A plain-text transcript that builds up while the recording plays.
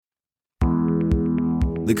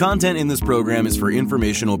The content in this program is for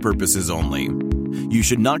informational purposes only. You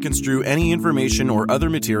should not construe any information or other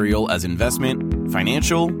material as investment,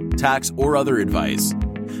 financial, tax, or other advice.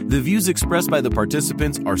 The views expressed by the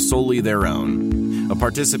participants are solely their own. A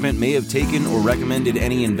participant may have taken or recommended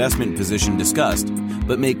any investment position discussed,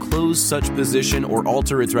 but may close such position or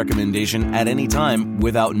alter its recommendation at any time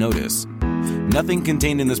without notice. Nothing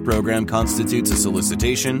contained in this program constitutes a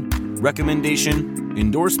solicitation, recommendation,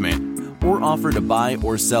 endorsement, or offer to buy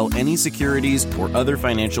or sell any securities or other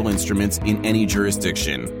financial instruments in any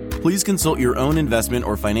jurisdiction. Please consult your own investment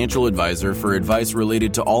or financial advisor for advice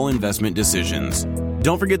related to all investment decisions.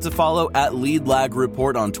 Don't forget to follow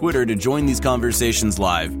 @LeadLagReport on Twitter to join these conversations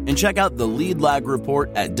live, and check out the Lead Lag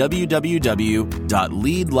Report at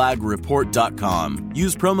www.leadlagreport.com.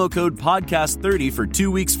 Use promo code podcast30 for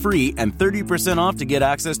 2 weeks free and 30% off to get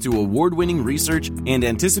access to award-winning research and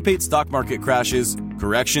anticipate stock market crashes,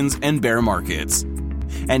 corrections, and bear markets.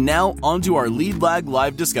 And now, on to our Lead Lag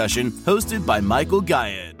live discussion hosted by Michael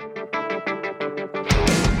Guyett.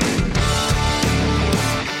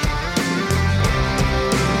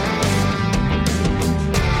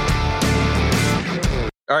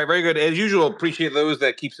 All right, very good. As usual, appreciate those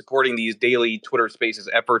that keep supporting these daily Twitter Spaces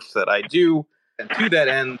efforts that I do. And to that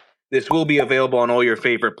end, this will be available on all your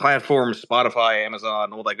favorite platforms, Spotify,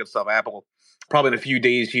 Amazon, all that good stuff, Apple, probably in a few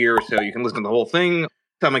days here, so you can listen to the whole thing.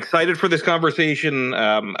 So I'm excited for this conversation.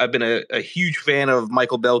 I've been a huge fan of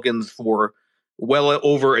Michael Belkin's for well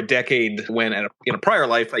over a decade, when in a prior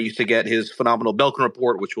life I used to get his phenomenal Belkin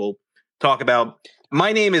Report, which we'll talk about.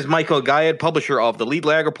 My name is Michael Guyett, publisher of the Lead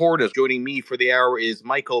Lag Report. As joining me for the hour is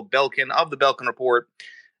Michael Belkin of the Belkin Report.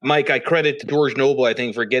 Mike, I credit George Noble, I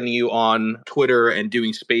think, for getting you on Twitter and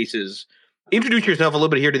doing spaces. Introduce yourself a little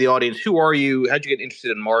bit here to the audience. Who are you? How'd you get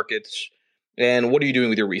interested in markets? And what are you doing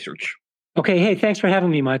with your research? Okay. Hey, thanks for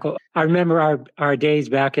having me, Michael. I remember our days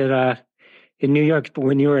back at in New York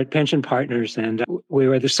when you were at Pension Partners, and we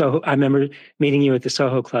were at the Soho. I remember meeting you at the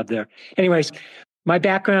Soho Club there. Anyways, my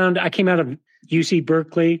background, I came out of UC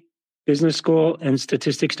Berkeley Business School and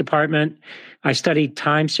Statistics Department. I studied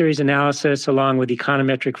time series analysis along with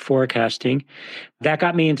econometric forecasting. That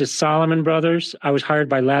got me into Salomon Brothers. I was hired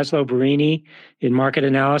by Laszlo Barini in market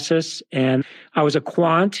analysis, and I was a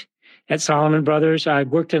quant at Salomon Brothers. I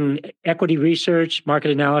worked in equity research,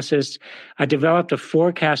 market analysis. I developed a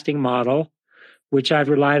forecasting model, which I've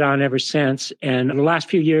relied on ever since. And in the last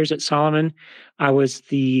few years at Salomon, I was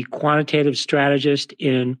the quantitative strategist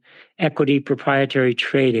in equity proprietary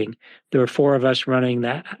trading. There were 4 of us running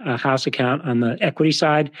that house account on the equity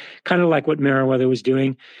side, kind of like what Meriwether was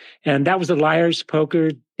doing. And that was the Liar's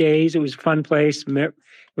Poker days. It was a fun place. It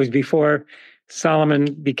was before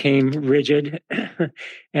Salomon became rigid.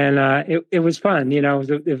 And it was fun. You know,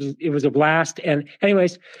 it was a blast. And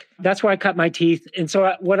anyways, that's where I cut my teeth. And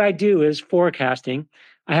so what I do is forecasting.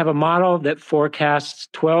 I have a model that forecasts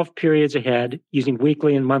 12 periods ahead using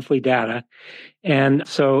weekly and monthly data. And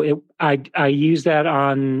so I use that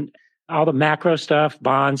on all the macro stuff,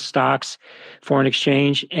 bonds, stocks, foreign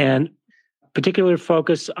exchange, and particular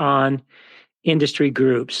focus on industry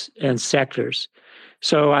groups and sectors.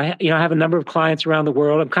 So I have a number of clients around the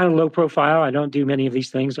world. I'm kind of low profile. I don't do many of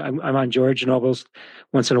these things. I'm on George Noble's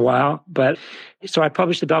once in a while. But so I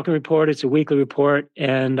publish the Belkin Report. It's a weekly report,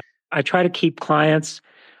 and I try to keep clients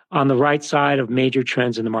on the right side of major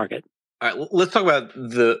trends in the market. All right, let's talk about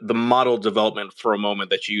the model development for a moment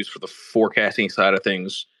that you use for the forecasting side of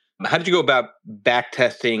things. How did you go about back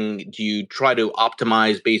testing? Do you try to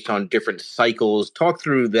optimize based on different cycles? Talk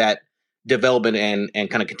through that development and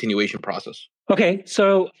kind of continuation process. Okay,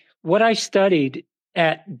 so what I studied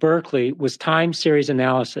at Berkeley was time series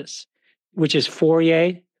analysis, which is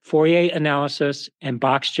Fourier analysis, and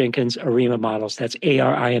Box-Jenkins ARIMA models. That's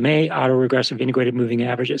ARIMA, autoregressive integrated moving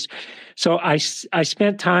averages. So I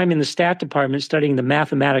spent time in the stat department studying the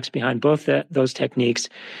mathematics behind both those techniques.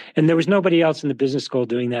 And there was nobody else in the business school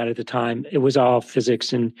doing that at the time. It was all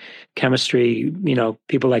physics and chemistry,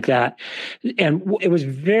 people like that. And it was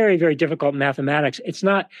very, very difficult mathematics. It's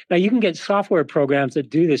not, now you can get software programs that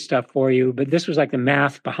do this stuff for you, but this was like the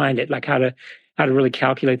math behind it, like how to really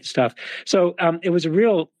calculate the stuff. So it was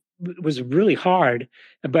really hard.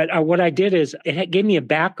 But what I did is it gave me a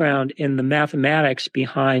background in the mathematics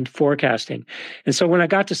behind forecasting. And so when I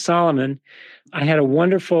got to Salomon, I had a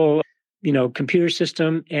wonderful computer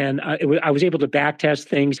system, and I was able to backtest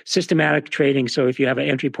things, systematic trading. So if you have an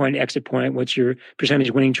entry point, exit point, what's your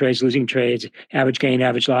percentage winning trades, losing trades, average gain,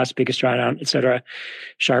 average loss, biggest drawdown, et cetera,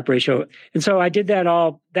 Sharpe ratio. And so I did that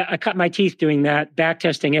all. I cut my teeth doing that,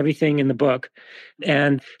 backtesting everything in the book.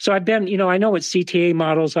 And so I've been, I know what CTA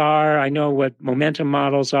models are. I know what momentum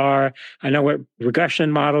models are. I know what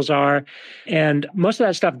regression models are. And most of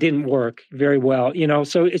that stuff didn't work very well,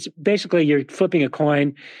 So it's basically you're flipping a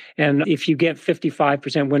coin. And if you get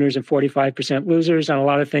 55% winners and 45% losers on a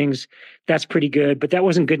lot of things, that's pretty good. But that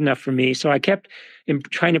wasn't good enough for me. So I kept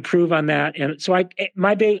trying to improve on that. And so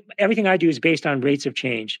everything I do is based on rates of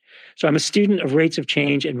change. So I'm a student of rates of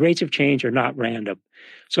change, and rates of change are not random.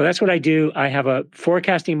 So that's what I do. I have a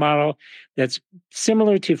forecasting model that's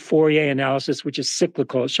similar to Fourier analysis, which is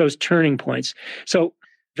cyclical. It shows turning points. So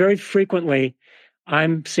very frequently,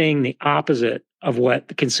 I'm saying the opposite of what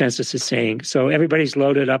the consensus is saying. So everybody's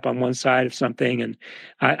loaded up on one side of something, and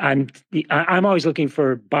I'm always looking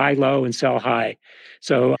for buy low and sell high.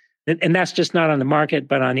 So, and that's just not on the market,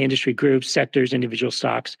 but on industry groups, sectors, individual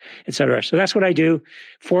stocks, et cetera. So that's what I do.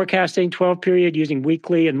 Forecasting 12 period using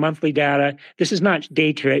weekly and monthly data. This is not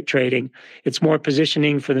day trading. It's more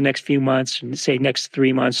positioning for the next few months, and say next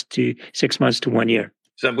 3 months to 6 months to 1 year.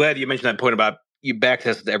 So I'm glad you mentioned that point about you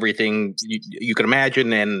backtested everything you can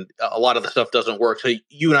imagine, and a lot of the stuff doesn't work. So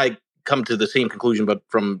you and I come to the same conclusion, but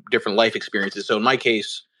from different life experiences. So in my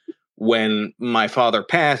case, when my father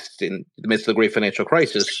passed in the midst of the great financial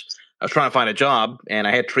crisis, I was trying to find a job, and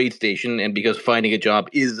I had TradeStation. And because finding a job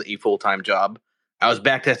is a full-time job, I was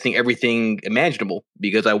backtesting everything imaginable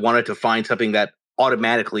because I wanted to find something that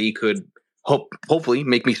automatically could hopefully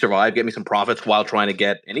make me survive, get me some profits while trying to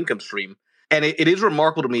get an income stream. And it is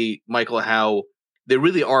remarkable to me, Michael, how there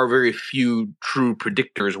really are very few true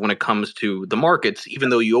predictors when it comes to the markets, even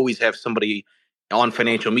though you always have somebody on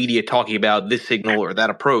financial media talking about this signal or that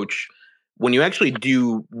approach. When you actually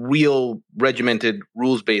do real regimented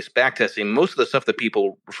rules-based backtesting, most of the stuff that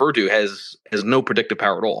people refer to has no predictive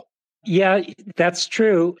power at all. Yeah, that's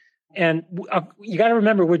true. And you got to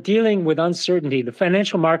remember, we're dealing with uncertainty. The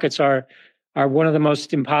financial markets are one of the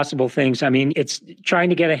most impossible things. I mean, it's trying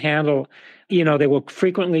to get a handle. They will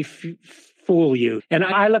frequently fool you. And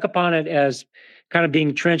I look upon it as kind of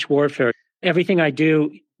being trench warfare. Everything I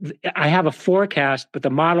do, I have a forecast, but the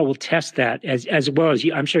model will test that as well as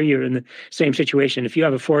you. I'm sure you're in the same situation. If you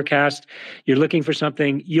have a forecast, you're looking for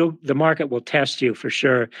something, the market will test you for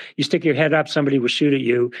sure. You stick your head up, somebody will shoot at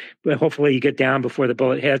you, but hopefully you get down before the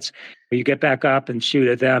bullet hits. You get back up and shoot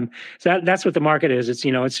at them. So that's what the market is. It's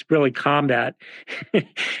it's really combat.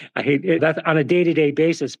 I hate it, that on a day-to-day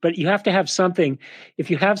basis. But you have to have something.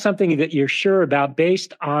 If you have something that you're sure about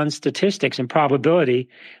based on statistics and probability,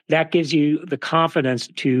 that gives you the confidence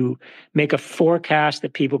to make a forecast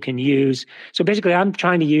that people can use. So basically, I'm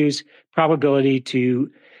trying to use probability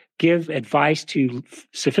to give advice to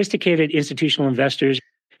sophisticated institutional investors,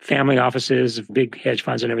 family offices, big hedge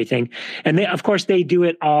funds and everything. And of course, they do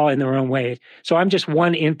it all in their own way. So I'm just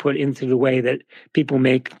one input into the way that people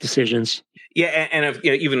make decisions. Yeah, and if,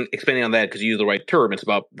 even expanding on that, because you use the right term, it's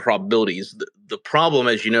about probabilities. The problem,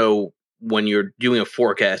 as you know, when you're doing a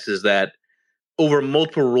forecast is that over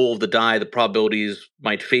multiple roll of the die, the probabilities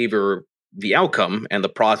might favor the outcome and the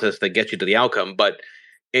process that gets you to the outcome. But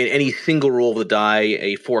in any single roll of the die,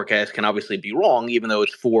 a forecast can obviously be wrong, even though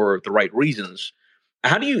it's for the right reasons.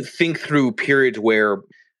 How do you think through periods where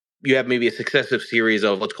you have maybe a successive series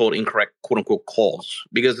of, let's call it incorrect, quote unquote, calls?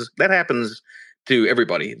 Because that happens to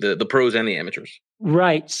everybody, the pros and the amateurs.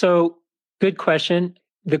 Right. So good question.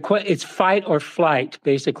 It's fight or flight,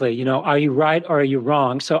 basically. Are you right or are you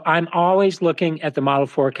wrong? So I'm always looking at the model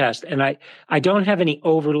forecast, and I don't have any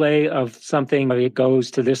overlay of something where it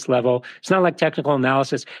goes to this level. It's not like technical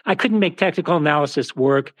analysis. I couldn't make technical analysis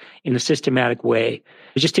work in a systematic way.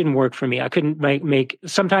 It just didn't work for me. I couldn't make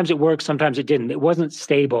sometimes it worked, sometimes it didn't. It wasn't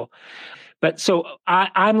stable. But so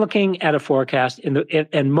I'm looking at a forecast,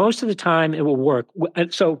 and most of the time it will work.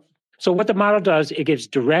 So what the model does, it gives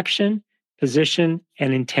direction, position,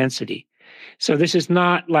 and intensity. So this is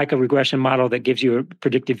not like a regression model that gives you a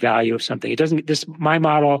predictive value of something. It doesn't. My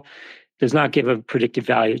model does not give a predictive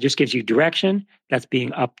value. It just gives you direction. That's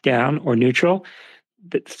being up, down, or neutral.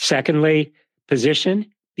 But secondly,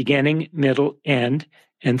 position, beginning, middle, end.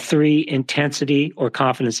 And 3, intensity or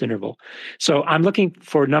confidence interval. So I'm looking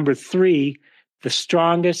for number 3, the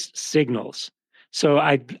strongest signals. So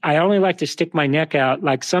I only like to stick my neck out.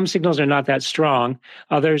 Like some signals are not that strong.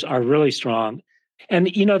 Others are really strong. And,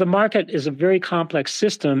 the market is a very complex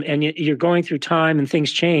system, and you're going through time and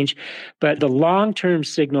things change. But the long-term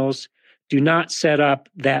signals do not set up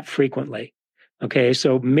that frequently. Okay,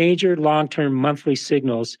 so major long-term monthly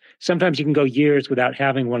signals. Sometimes you can go years without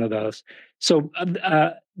having one of those. So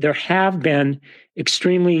there have been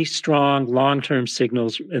extremely strong long-term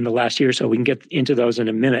signals in the last year or so. We can get into those in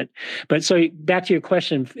a minute. But so back to your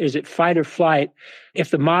question, is it fight or flight? If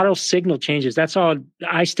the model signal changes, that's all.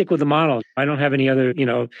 I stick with the model. I don't have any other,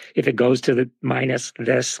 if it goes to the minus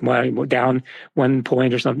this, down 1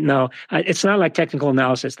 point or something. No, it's not like technical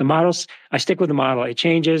analysis. The models, I stick with the model. It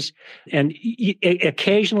changes. And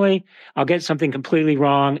occasionally I'll get something completely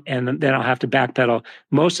wrong and then I'll have to backpedal.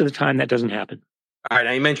 Most of the time that doesn't happen. All right.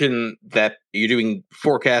 Now you mentioned that you're doing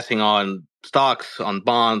forecasting on stocks, on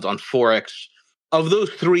bonds, on Forex. Of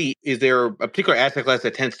those three, is there a particular asset class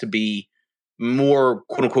that tends to be more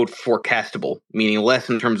quote unquote forecastable, meaning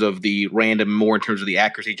less in terms of the random, more in terms of the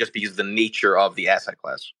accuracy, just because of the nature of the asset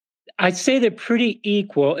class? I'd say they're pretty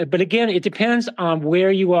equal, but again, it depends on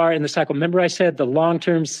where you are in the cycle. Remember, I said the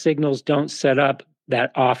long-term signals don't set up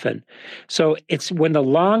that often. So it's when the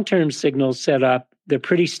long-term signals set up, they're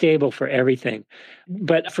pretty stable for everything.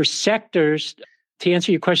 But for sectors, to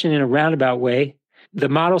answer your question in a roundabout way, the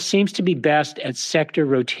model seems to be best at sector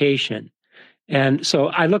rotation. And so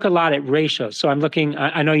I look a lot at ratios. So I'm looking,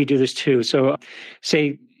 I know you do this too. So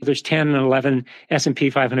say there's 10 and 11 S&P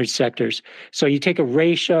 500 sectors. So you take a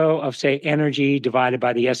ratio of, say, energy divided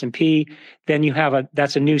by the S&P, then you have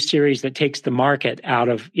that's a new series that takes the market out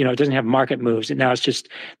of, it doesn't have market moves. And now it's just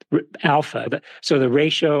alpha. So the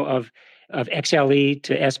ratio of XLE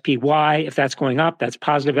to SPY, if that's going up, that's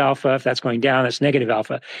positive alpha. If that's going down, that's negative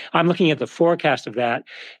alpha. I'm looking at the forecast of that.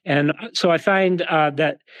 And so I find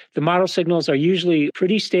that the model signals are usually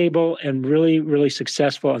pretty stable and really, really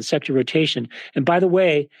successful on sector rotation. And by the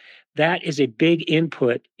way, that is a big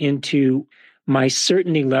input into my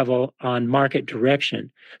certainty level on market direction.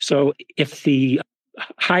 So if the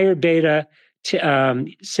higher beta,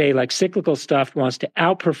 say like cyclical stuff wants to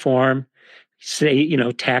outperform, say,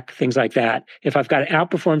 tech, things like that. If I've got an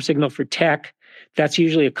outperform signal for tech, that's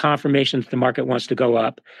usually a confirmation that the market wants to go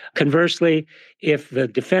up. Conversely, if the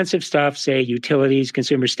defensive stuff, say utilities,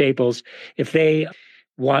 consumer staples, if the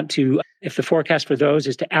forecast for those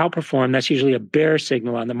is to outperform, that's usually a bear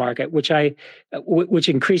signal on the market, which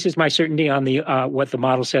increases my certainty on the what the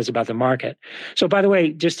model says about the market. So, by the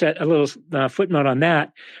way, just a little footnote on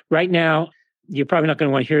that. Right now, you're probably not going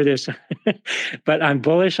to want to hear this, but I'm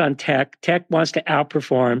bullish on tech. Tech wants to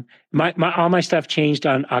outperform. All my stuff changed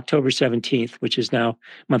on October 17th, which is now a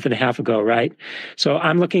month and a half ago, right? So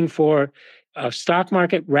I'm looking for a stock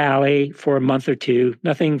market rally for a month or two.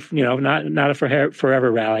 Nothing, not a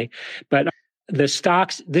forever rally, but the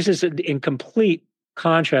stocks. This is in complete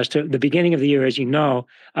contrast to the beginning of the year. As you know,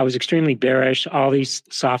 I was extremely bearish. All these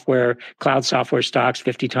cloud software stocks,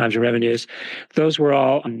 50 times the revenues, those were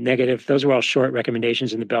all negative. Those were all short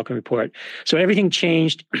recommendations in the Belkin report. So everything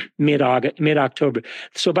changed mid-October.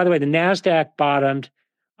 So by the way, the NASDAQ bottomed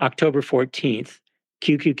October 14th.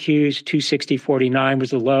 QQQ's 260.49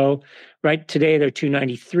 was the low. Right today, they're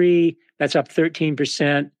 293. That's up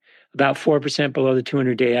 13%. About 4% below the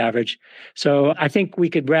 200-day average. So I think we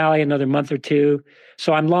could rally another month or two.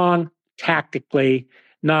 So I'm long tactically,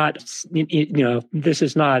 not, this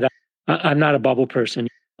is not, I'm not a bubble person.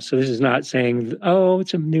 So this is not saying, oh,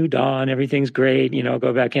 it's a new dawn, everything's great,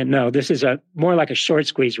 go back in. No, this is more like a short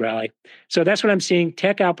squeeze rally. So that's what I'm seeing.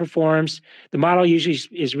 Tech outperforms. The model usually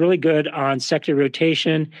is really good on sector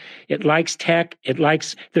rotation. It likes tech.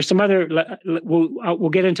 There's some other, we'll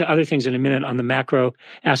get into other things in a minute on the macro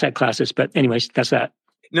asset classes. But anyways, that's that.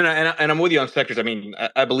 No, and I'm with you on sectors. I mean,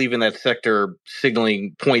 I believe in that sector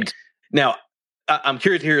signaling point. Now, I'm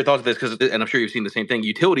curious to hear your thoughts on this and I'm sure you've seen the same thing.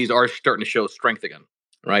 Utilities are starting to show strength again,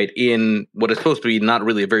 right? In what is supposed to be not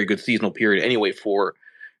really a very good seasonal period anyway for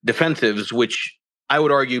defensives, which I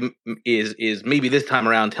would argue is maybe this time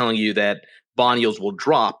around telling you that bond yields will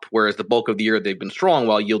drop, whereas the bulk of the year they've been strong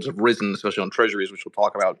while yields have risen, especially on treasuries, which we'll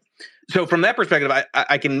talk about. So from that perspective,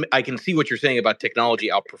 I can see what you're saying about technology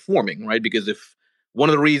outperforming, right? Because if one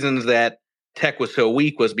of the reasons that tech was so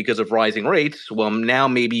weak was because of rising rates, well, now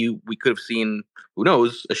maybe we could have seen, who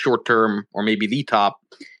knows, a short term or maybe the top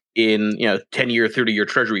in 10-year, 30-year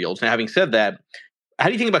treasury yields. Now, having said that, how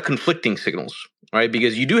do you think about conflicting signals, right?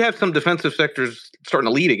 Because you do have some defensive sectors starting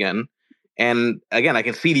to lead again. And again, I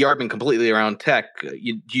can see the argument completely around tech. Do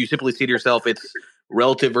you simply see to yourself it's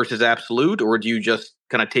relative versus absolute, or do you just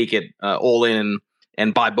kind of take it all in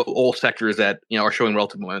and buy all sectors that are showing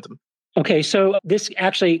relative momentum? Okay, so this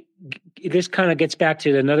kind of gets back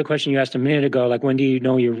to another question you asked a minute ago, like when do you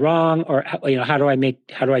know you're wrong, or how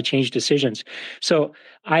do I change decisions? So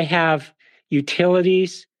I have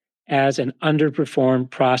utilities as an underperformed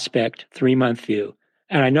prospect 3-month view.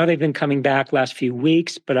 And I know they've been coming back last few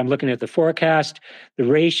weeks, but I'm looking at the forecast. The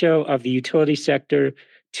ratio of the utility sector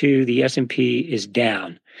to the S&P is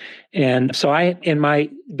down. And so in my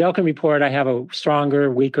Belkin report, I have a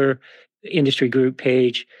stronger, weaker industry group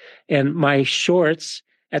page. And my shorts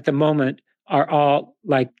at the moment are all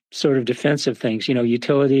like sort of defensive things,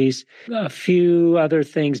 utilities, a few other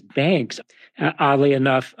things, banks. Oddly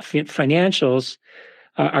enough, financials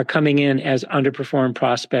are coming in as underperformed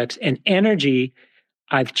prospects, and energy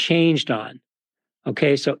I've changed on.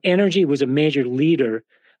 Okay, so energy was a major leader.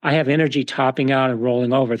 I have energy topping out and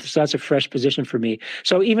rolling over. So that's a fresh position for me.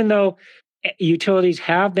 So even though utilities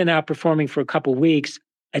have been outperforming for a couple of weeks,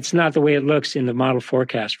 it's not the way it looks in the model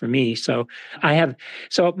forecast for me. So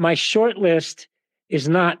my short list is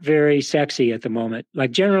not very sexy at the moment.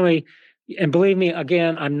 Like generally, and believe me,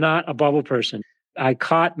 again, I'm not a bubble person. I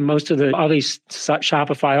caught most of all these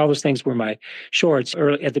Shopify, all those things were my shorts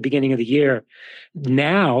early at the beginning of the year.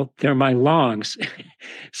 Now they're my longs.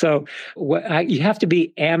 So you have to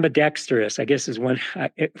be ambidextrous, I guess is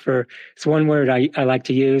it's one word I like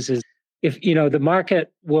to use is if, the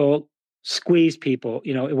market will squeeze people,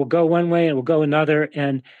 it will go one way and it will go another.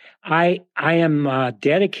 And I am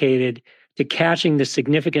dedicated to catching the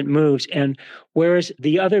significant moves. And whereas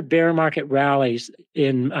the other bear market rallies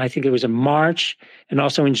I think it was in March and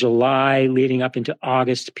also in July leading up into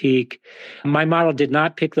August peak, my model did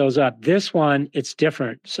not pick those up. This one, it's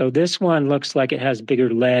different. So this one looks like it has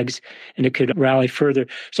bigger legs and it could rally further.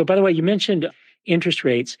 So by the way, you mentioned interest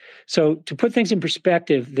rates. So to put things in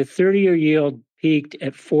perspective, the 30-year yield peaked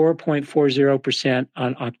at 4.40%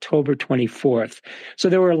 on October 24th. So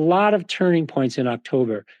there were a lot of turning points in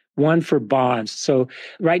October. One for bonds. So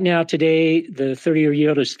right now, today, the 30-year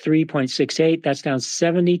yield is 3.68. That's down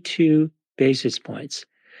 72 basis points.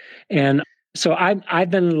 And so I've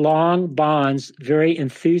been long bonds very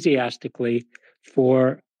enthusiastically for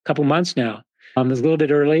a couple months now. It's a little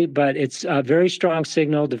bit early, but it's a very strong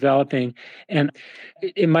signal developing. And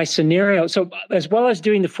in my scenario, so as well as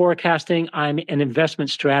doing the forecasting, I'm an investment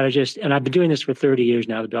strategist, and I've been doing this for 30 years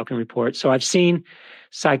now, the Belkin Report. So I've seen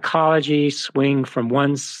psychology swing from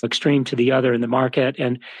one extreme to the other in the market.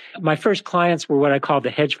 And my first clients were what I call the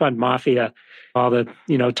hedge fund mafia, all the,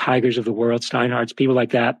 Tigers of the world, Steinhardt's, people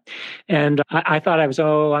like that. And I thought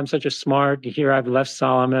I'm such a smart, here I've left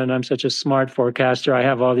Solomon, I'm such a smart forecaster. I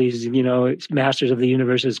have all these, masters of the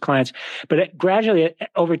universe as clients. But gradually,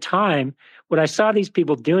 over time, what I saw these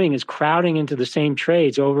people doing is crowding into the same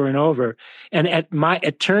trades over and over. And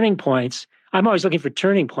at turning points, I'm always looking for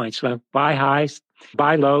turning points, like buy high,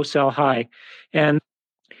 buy low, sell high. And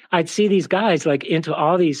I'd see these guys like into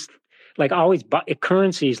all these, like always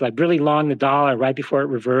currencies, like really long the dollar right before it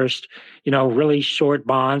reversed, really short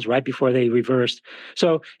bonds right before they reversed.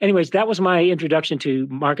 So anyways, that was my introduction to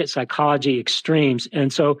market psychology extremes.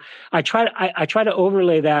 And so I try to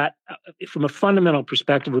overlay that from a fundamental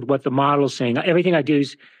perspective with what the model is saying. Everything I do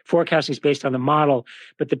is forecasting is based on the model,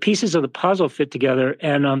 but the pieces of the puzzle fit together.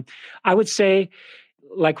 And I would say,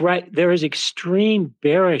 there is extreme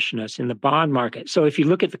bearishness in the bond market. So if you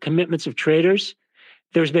look at the commitments of traders,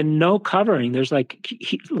 there's been no covering. There's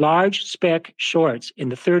large spec shorts in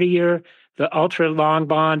the 30-year, the ultra long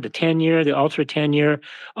bond, the 10-year, the ultra 10-year,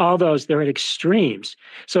 all those, they're at extremes.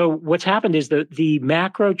 So what's happened is the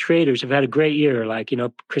macro traders have had a great year, like,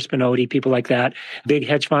 Chris Pinotti, people like that, big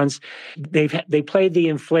hedge funds. They played the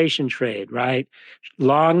inflation trade, right?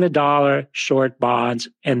 Long the dollar, short bonds,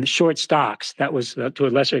 and short stocks. That was to a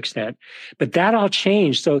lesser extent. But that all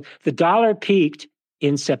changed. So the dollar peaked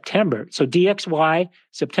in September. So DXY,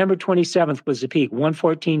 September 27th was the peak,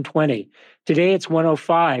 114.20. Today it's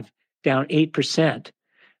 105, down 8%.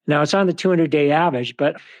 Now it's on the 200-day average,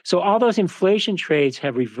 but so all those inflation trades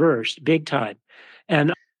have reversed big time.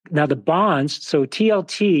 And now the bonds, so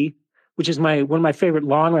TLT, which is one of my favorite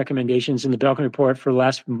long recommendations in the Belkin Report for the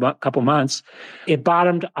last couple months, it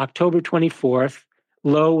bottomed October 24th.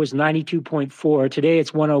 Low was 92.4. Today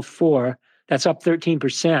it's 104. That's up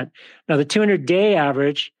 13%. Now, the 200-day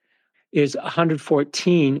average is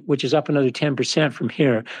 114, which is up another 10% from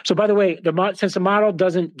here. So, by the way, since the model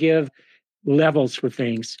doesn't give levels for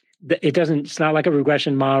things, it's not like a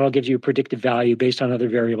regression model, gives you a predictive value based on other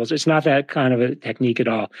variables. It's not that kind of a technique at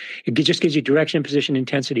all. It just gives you direction, position,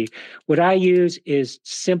 intensity. What I use is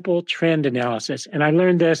simple trend analysis. And I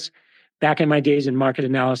learned this back in my days in market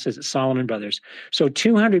analysis at Solomon Brothers. So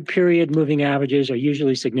 200 period moving averages are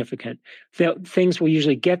usually significant. Things will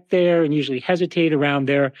usually get there and usually hesitate around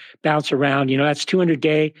there, bounce around. That's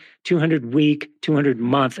 200-day, 200-week,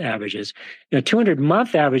 200-month averages.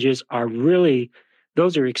 200-month averages are really,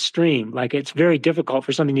 those are extreme. Like it's very difficult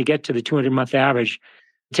for something to get to the 200-month average.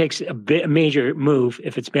 It takes a major move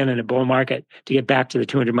if it's been in a bull market to get back to the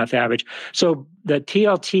 200-month average. So the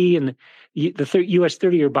TLT and the U.S.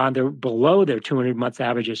 30-year bond, they're below their 200-month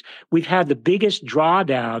averages. We've had the biggest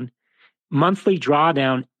monthly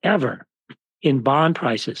drawdown ever in bond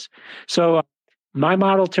prices. So my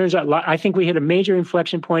model turns out, I think we hit a major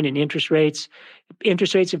inflection point in interest rates.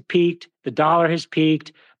 Interest rates have peaked. The dollar has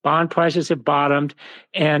peaked. Bond prices have bottomed.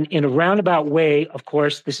 And in a roundabout way, of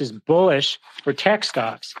course, this is bullish for tech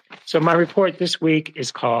stocks. So my report this week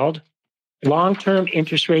is called Long-Term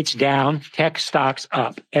Interest Rates Down, Tech Stocks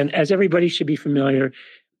Up. And as everybody should be familiar,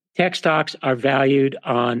 tech stocks are valued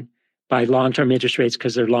by long-term interest rates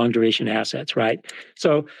because they're long-duration assets, right?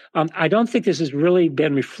 So I don't think this has really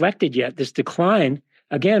been reflected yet, this decline.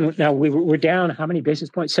 Again, now we're down how many basis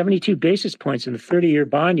points? 72 basis points in the 30-year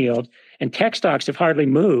bond yield, and tech stocks have hardly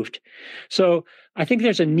moved. So I think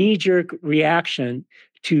there's a knee-jerk reaction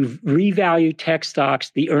to revalue tech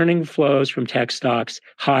stocks, the earning flows from tech stocks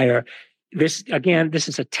higher. This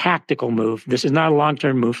is a tactical move. This is not a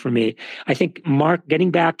long-term move for me. I think, Mark,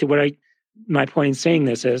 getting back to my point in saying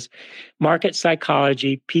this is market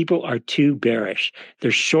psychology, people are too bearish.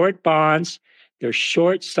 They're short bonds, they're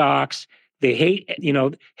short stocks. They hate,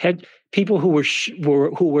 had people who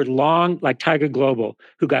were long, like Tiger Global,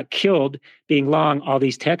 who got killed being long all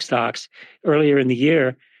these tech stocks earlier in the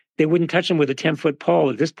year. They wouldn't touch them with a 10-foot pole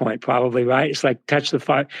at this point, probably, right? It's like touch the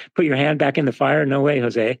fire, put your hand back in the fire. No way,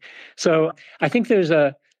 Jose. So I think there's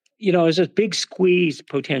a big squeeze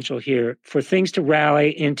potential here for things to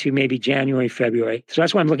rally into maybe January, February. So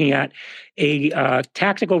that's why I'm looking at a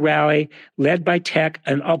tactical rally led by tech.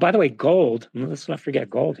 And by the way, gold. Let's not forget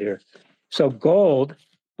gold here. So gold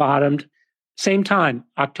bottomed same time,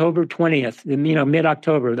 October 20th,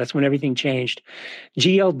 mid-October. That's when everything changed.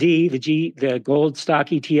 GLD, the gold stock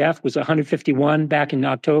ETF, was 151 back in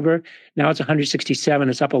October. Now it's 167.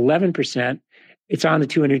 It's up 11%. It's on the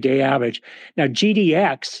 200-day average. Now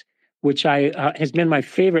GDX, which has been my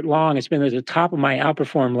favorite long, it's been at the top of my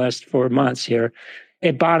outperform list for months here.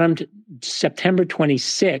 It bottomed September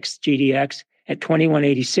 26th, GDX, at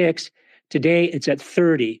 2186. Today it's at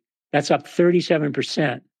 30. That's up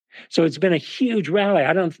 37%. So it's been a huge rally.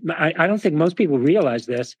 I don't think most people realize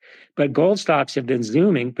this, but gold stocks have been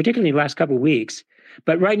zooming, particularly the last couple of weeks.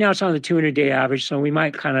 But right now it's on the 200-day average, so we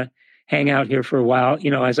might kind of hang out here for a while.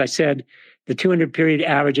 As I said, the 200-period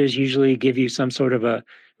averages usually give you some sort of a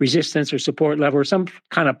resistance or support level or some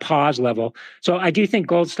kind of pause level. So I do think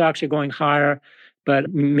gold stocks are going higher,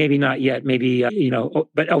 but maybe not yet. Maybe,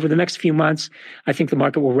 but over the next few months, I think the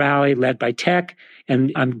market will rally led by tech,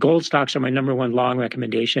 and gold stocks are my number one long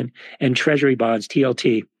recommendation, and treasury bonds,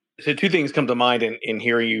 TLT. So two things come to mind in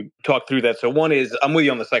hearing you talk through that. So one is, I'm with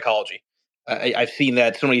you on the psychology. I've seen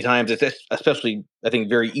that so many times. It's especially, I think,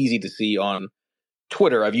 very easy to see on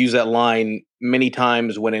Twitter. I've used that line many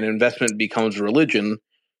times. When an investment becomes a religion,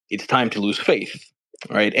 it's time to lose faith,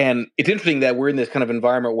 right? And it's interesting that we're in this kind of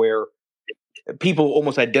environment where people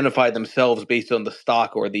almost identify themselves based on the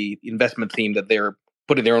stock or the investment theme that they're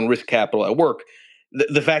putting their own risk capital at work.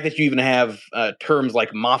 The fact that you even have terms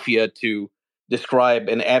like mafia to describe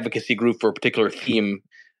an advocacy group for a particular theme,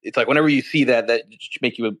 it's like whenever you see that should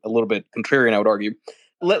make you a little bit contrarian, I would argue.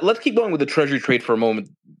 Let's keep going with the treasury trade for a moment,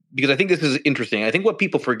 because I think this is interesting. I think what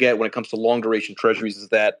people forget when it comes to long duration treasuries is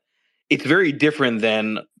that it's very different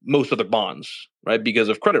than most other bonds, right? Because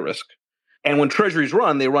of credit risk. And when treasuries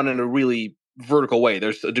run, they run in a really vertical way.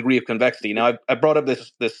 There's a degree of convexity. Now, I brought up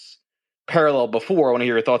this parallel before. I want to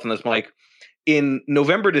hear your thoughts on this, Mike. In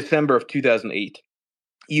November, December of 2008,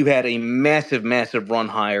 you had a massive, massive run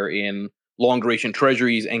higher in long duration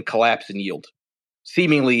treasuries and collapse in yield,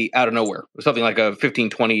 seemingly out of nowhere. It was something like a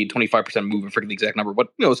 15, 20, 25% move. I forget the exact number, but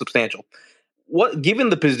substantial. Given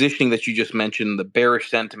the positioning that you just mentioned, the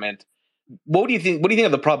bearish sentiment, what do you think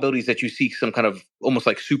of the probabilities that you see some kind of almost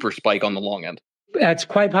like super spike on the long end? That's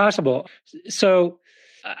quite possible. So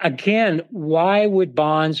again, why would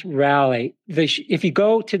bonds rally? If you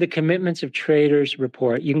go to the Commitments of Traders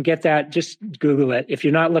report, you can get that. Just Google it if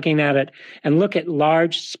you're not looking at it, and look at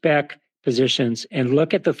large spec positions and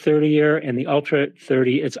look at the 30-year and the ultra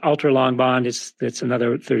 30. It's ultra long bond. It's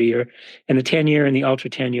another 30-year, and the 10-year and the ultra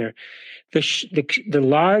 10-year. The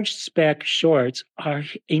large spec shorts are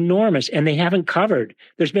enormous, and they haven't covered.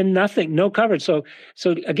 There's been no coverage. So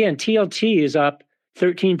again, TLT is up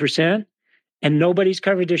 13%, and nobody's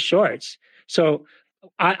covered their shorts. So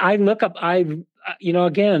I look up,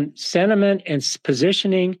 again, sentiment and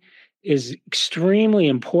positioning is extremely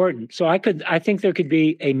important. So I think there could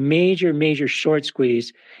be a major short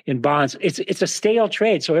squeeze in bonds. It's a stale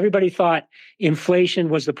trade. So everybody thought inflation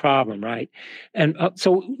was the problem, right? And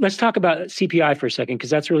so let's talk about CPI for a second, because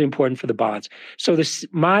that's really important for the bonds. So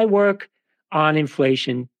my work on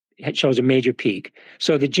inflation shows a major peak.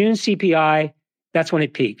 So the June CPI, that's when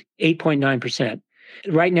it peaked, 8.9%.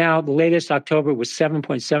 Right now, the latest October was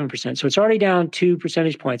 7.7%. So it's already down 2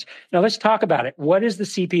 percentage points. Now let's talk about it. What is the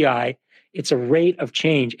CPI? It's a rate of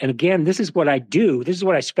change. And again, this is what I do. This is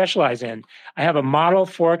what I specialize in. I have a model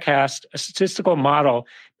forecast, a statistical model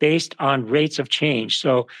based on rates of change.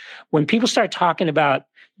 So when people start talking about,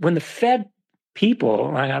 when the Fed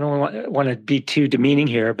people, I don't want to be too demeaning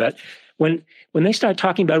here, but when they start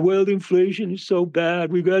talking about, well, the inflation is so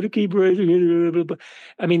bad, we've got to keep raising it.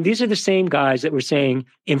 I mean, these are the same guys that were saying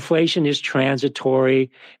inflation is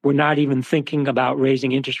transitory. We're not even thinking about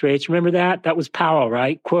raising interest rates. Remember that? That was Powell,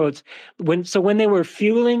 right? Quotes. When they were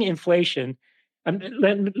fueling inflation,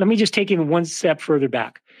 let me just take even one step further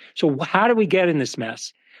back. So how did we get in this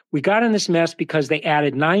mess? We got in this mess because they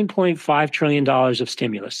added $9.5 trillion of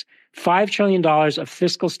stimulus, $5 trillion of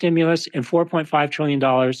fiscal stimulus, and $4.5 trillion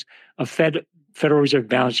of Federal Reserve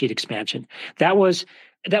balance sheet expansion. That was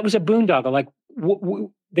a boondoggle. Like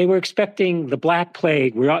they were expecting the Black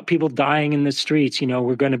Plague. We're people dying in the streets.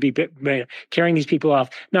 We're going to be carrying these people off.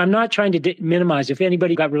 Now, I'm not trying to minimize if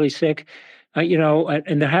anybody got really sick.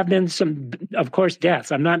 And there have been some, of course,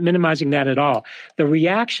 deaths. I'm not minimizing that at all. The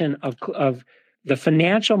reaction of the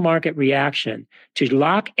financial market reaction to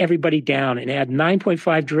lock everybody down and add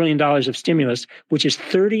 $9.5 trillion of stimulus, which is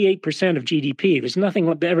 38% of GDP. There's nothing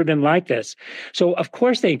ever been like this. So, of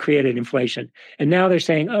course, they created inflation. And now they're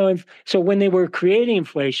saying, so when they were creating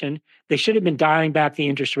inflation, they should have been dialing back the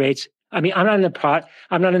interest rates. I mean, I'm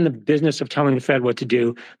not in the business of telling the Fed what to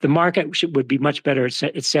do. The market would be much better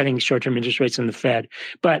at setting short-term interest rates than the Fed.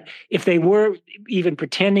 But if they were even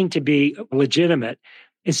pretending to be legitimate,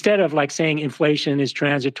 instead of like saying inflation is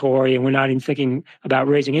transitory and we're not even thinking about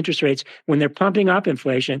raising interest rates, when they're pumping up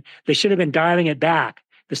inflation, they should have been dialing it back,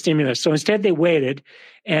 the stimulus. So instead they waited,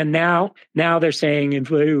 and now they're saying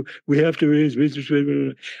we have to raise interest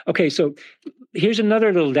rates. Okay, so here's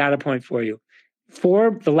another little data point for you.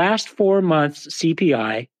 For the last 4 months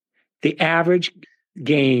CPI, the average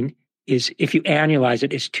gain is, if you annualize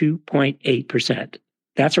it, is 2.8%.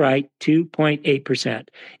 That's right, 2.8%.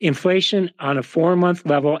 Inflation on a 4-month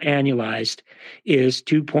level annualized is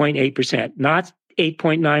 2.8%, not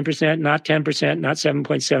 8.9%, not 10%, not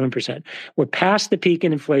 7.7%. We're past the peak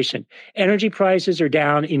in inflation. Energy prices are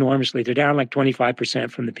down enormously. They're down like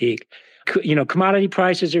 25% from the peak. Commodity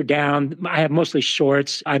prices are down. I have mostly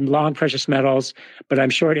shorts. I'm long precious metals, but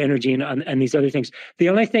I'm short energy and these other things. The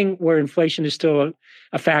only thing where inflation is still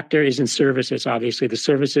a factor is in services, obviously. The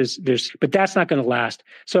services, but that's not going to last.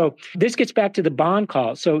 So this gets back to the bond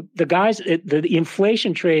call. So the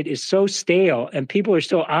inflation trade is so stale, and people are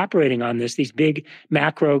still operating on this, these big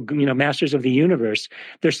macro, masters of the universe.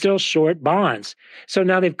 They're still short bonds. So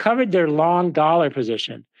now they've covered their long dollar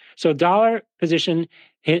position. So dollar positioning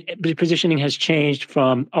has changed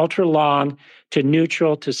from ultra long to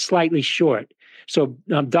neutral to slightly short. So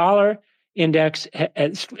dollar index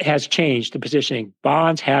has changed the positioning.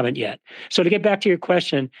 Bonds haven't yet. So to get back to your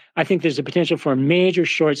question, I think there's a potential for a major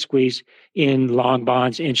short squeeze in long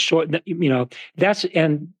bonds and short,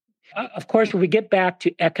 and of course, when we get back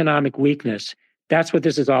to economic weakness, that's what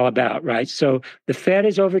this is all about, right? So the Fed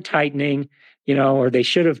is over tightening, or they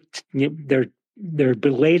should have, they're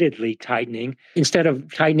belatedly tightening instead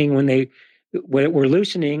of tightening when they were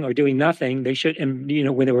loosening or doing nothing. They should, and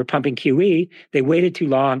when they were pumping QE, they waited too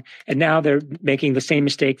long, and now they're making the same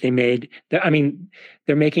mistake they made. They're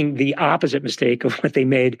making the opposite mistake of what they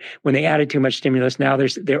made when they added too much stimulus. Now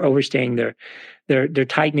they're overstaying they're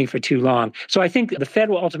tightening for too long. So I think the Fed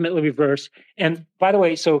will ultimately reverse. And by the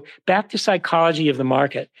way, so back to psychology of the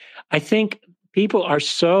market, I think people are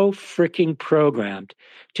so freaking programmed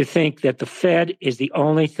to think that the Fed is the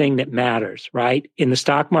only thing that matters, right? In the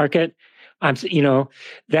stock market,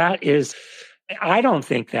 that is, I don't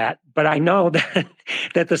think that, but I know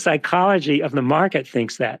that the psychology of the market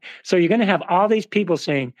thinks that. So you're going to have all these people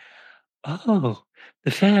saying, oh,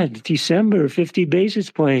 the Fed, December, 50 basis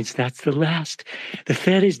points. That's the last. The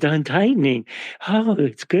Fed is done tightening. Oh,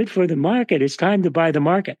 it's good for the market. It's time to buy the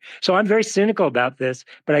market. So I'm very cynical about this,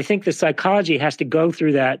 but I think the psychology has to go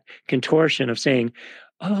through that contortion of saying,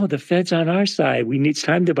 oh, the Fed's on our side. It's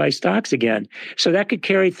time to buy stocks again. So that could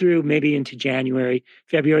carry through maybe into January,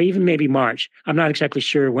 February, even maybe March. I'm not exactly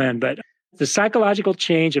sure when, but the psychological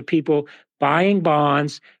change of people buying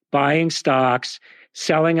bonds, buying stocks,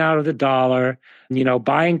 selling out of the dollar,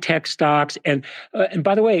 buying tech stocks. And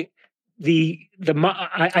by the way,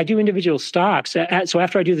 I do individual stocks. So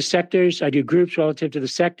after I do the sectors, I do groups relative to the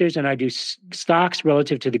sectors, and I do stocks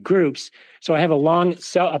relative to the groups. So I have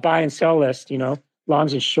a buy and sell list,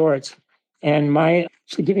 longs and shorts. And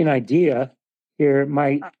just to give you an idea here,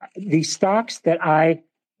 the stocks that I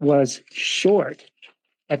was short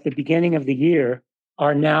at the beginning of the year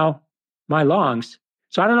are now my longs.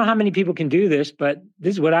 So I don't know how many people can do this, but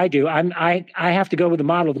this is what I do. I have to go with the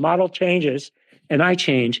model. The model changes and I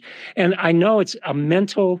change. And I know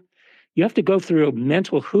you have to go through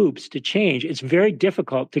mental hoops to change. It's very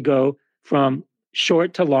difficult to go from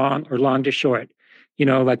short to long or long to short.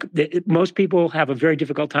 Most people have a very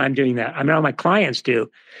difficult time doing that. I mean, all my clients do.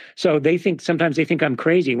 So sometimes they think I'm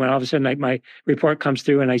crazy when all of a sudden my report comes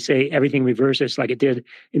through and I say everything reverses like it did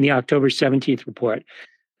in the October 17th report.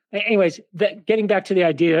 Anyways, getting back to the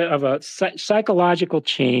idea of a psychological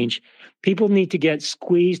change, people need to get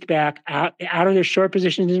squeezed back out of their short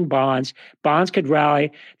positions in bonds. Bonds could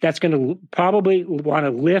rally. That's going to probably want to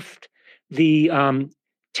lift the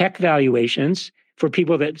tech valuations for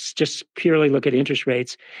people that just purely look at interest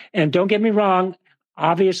rates. And don't get me wrong,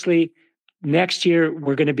 obviously, next year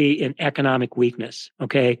we're going to be in economic weakness,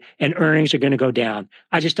 okay? And earnings are going to go down.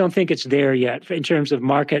 I just don't think it's there yet in terms of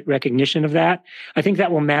market recognition of that. I think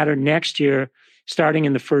that will matter next year, starting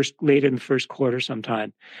later in the first quarter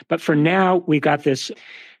sometime. But for now, we've got this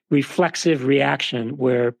reflexive reaction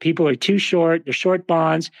where people are too short. They're short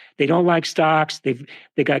bonds. They don't like stocks. They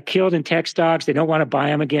got killed in tech stocks. They don't want to buy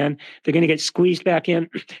them again. They're going to get squeezed back in.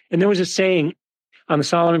 And there was a saying on the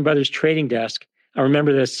Solomon Brothers trading desk. I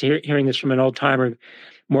remember hearing this from an old-timer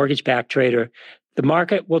mortgage-backed trader. The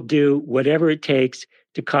market will do whatever it takes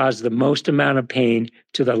to cause the most amount of pain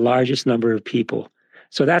to the largest number of people.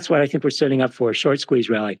 So that's what I think we're setting up for, a short squeeze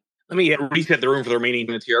rally. Let me reset the room for the remaining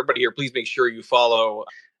minutes here. Everybody here, please make sure you follow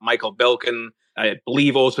Michael Belkin. I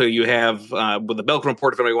believe also you have, with the Belkin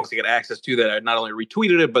report, if anybody wants to get access to that, I not only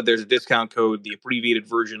retweeted it, but there's a discount code. The abbreviated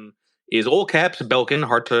version is all caps, Belkin,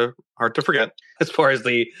 hard to forget as far as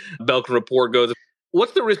the Belkin report goes.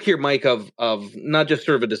 What's the risk here, Mike, of not just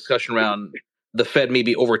sort of a discussion around the Fed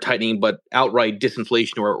maybe over tightening, but outright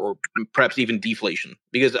disinflation or perhaps even deflation?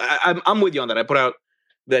 Because I'm with you on that. I put out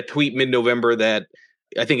that tweet mid-November that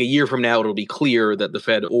I think a year from now it'll be clear that the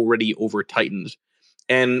Fed already over tightens.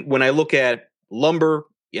 And when I look at lumber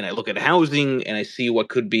and I look at housing and I see what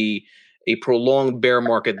could be a prolonged bear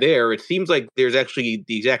market there, it seems like there's actually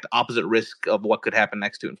the exact opposite risk of what could happen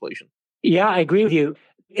next to inflation. Yeah, I agree with you.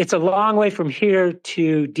 It's a long way from here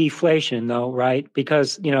to deflation, though, right?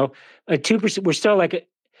 Because, a 2%, we're still like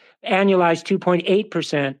annualized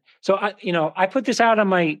 2.8%. So, I put this out on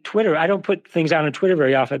my Twitter. I don't put things out on Twitter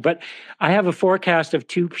very often, but I have a forecast of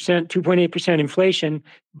 2%, 2.8% inflation,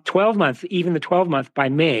 12-month, even the 12-month by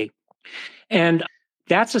May. And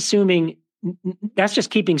that's just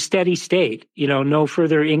keeping steady state, no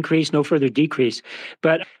further increase, no further decrease.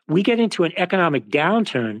 But we get into an economic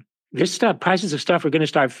downturn. Prices of stuff are going to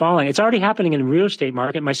start falling. It's already happening in the real estate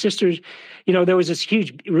market. My sister's, there was this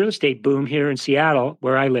huge real estate boom here in Seattle,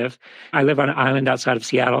 where I live. I live on an island outside of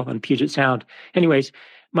Seattle on Puget Sound. Anyways,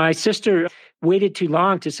 my sister waited too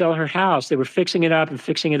long to sell her house. They were fixing it up,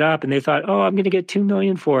 and they thought, oh, I'm going to get $2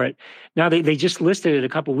 million for it. Now they just listed it a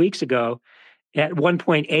couple of weeks ago at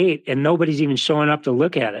 1.8, and nobody's even showing up to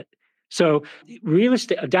look at it. So real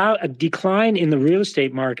estate, a decline in the real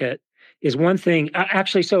estate market is one thing.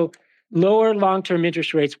 Actually, so lower long-term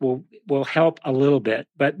interest rates will help a little bit,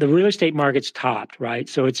 but the real estate market's topped, right?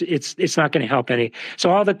 So it's not going to help any.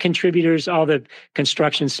 So all the contributors, all the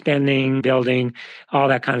construction spending, building, all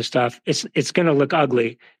that kind of stuff, it's going to look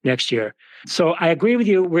ugly next year. So I agree with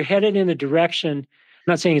you. We're headed in a direction.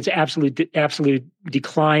 I'm not saying it's absolute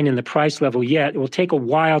decline in the price level yet. It will take a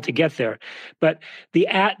while to get there, but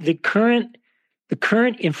the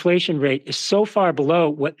current inflation rate is so far below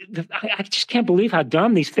what I just can't believe how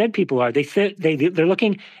dumb these Fed people are. They're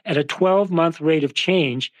looking at a 12-month rate of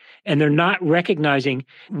change, and they're not recognizing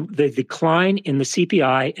the decline in the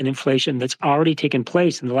CPI and inflation that's already taken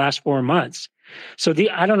place in the last 4 months. So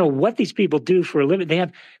I don't know what these people do for a living.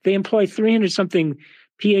 They employ 300-something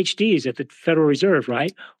PhDs at the Federal Reserve,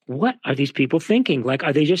 right? What are these people thinking? Like,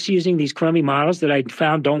 are they just using these crummy models that I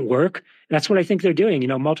found don't work? That's what I think they're doing,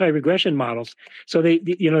 multi-regression models. So they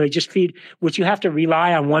just feed, which you have to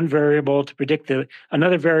rely on one variable to predict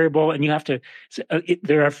another variable, and you have to,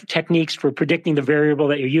 there are techniques for predicting the variable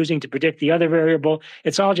that you're using to predict the other variable.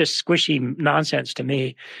 It's all just squishy nonsense to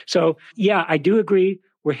me. So yeah, I do agree.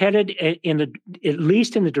 We're headed at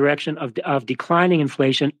least in the direction of declining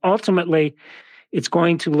inflation. Ultimately, it's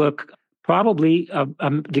going to look probably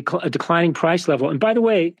a declining price level. And by the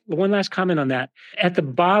way, one last comment on that. At the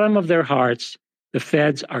bottom of their hearts, the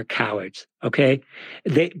Feds are cowards, okay?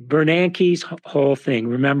 Bernanke's whole thing,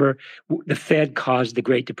 remember, the Fed caused the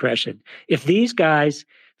Great Depression. If these guys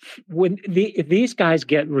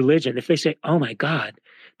get religion, if they say, oh my God,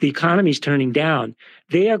 the economy's turning down,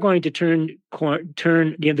 they are going to turn,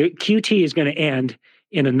 the QT is going to end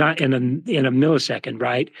in a millisecond,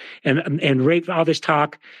 right? And rape all this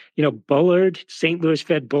talk, Bullard, St. Louis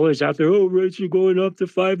Fed Bullard's out there. Oh, rates are going up to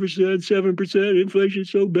 5%, 7%.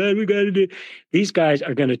 Inflation's so bad. We got to do. These guys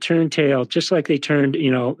are going to turn tail, just like they turned,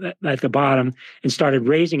 at the bottom and started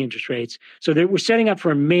raising interest rates. So we're setting up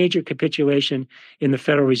for a major capitulation in the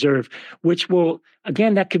Federal Reserve, which will,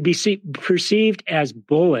 again, that could be perceived as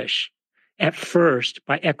bullish at first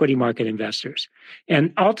by equity market investors.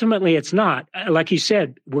 And ultimately, it's not. Like you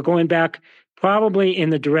said, we're going back probably in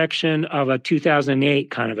the direction of a 2008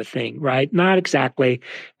 kind of a thing, right? Not exactly,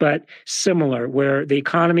 but similar, where the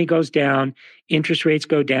economy goes down, interest rates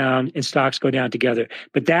go down, and stocks go down together.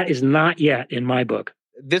 But that is not yet in my book.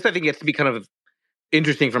 This, I think, gets to be kind of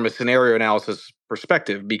interesting from a scenario analysis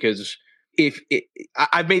perspective, because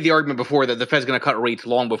I've made the argument before that the Fed's going to cut rates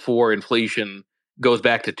long before inflation goes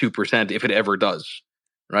back to 2%, if it ever does,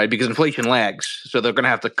 right? Because inflation lags. So they're going to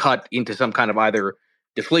have to cut into some kind of either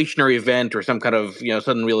deflationary event or some kind of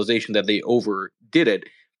sudden realization that they overdid it.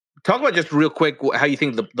 Talk about just real quick how you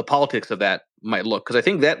think the politics of that might look, because I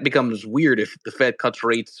think that becomes weird if the Fed cuts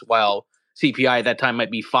rates while CPI at that time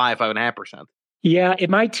might be 5.5%. Yeah,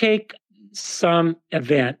 it might take some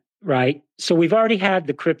event, right? So we've already had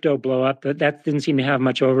the crypto blow up, but that didn't seem to have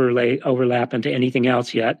much overlap into anything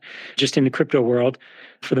else yet, just in the crypto world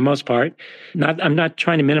for the most part. I'm not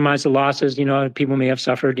trying to minimize the losses, people may have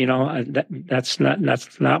suffered, that's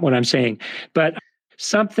not what I'm saying. But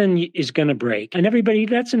something is going to break. And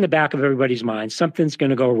that's in the back of everybody's mind. Something's going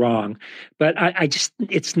to go wrong. But I just don't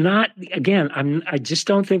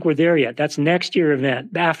think we're there yet. That's next year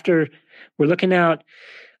event. After we're looking out,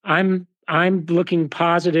 I'm looking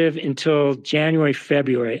positive until January,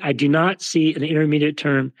 February. I do not see an intermediate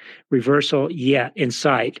term reversal yet in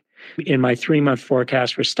sight in my 3-month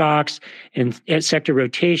forecast for stocks and sector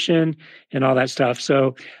rotation and all that stuff.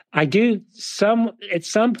 So I do at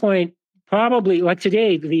some point, probably like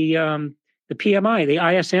today, the PMI, the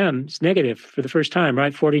ISM is negative for the first time,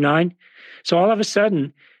 right? 49. So all of a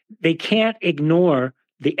sudden, they can't ignore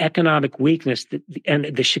the economic weakness, and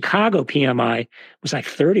the Chicago PMI was like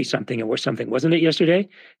 30 something or something, wasn't it yesterday?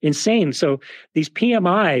 Insane. So these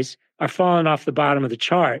PMIs are falling off the bottom of the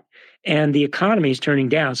chart, and the economy is turning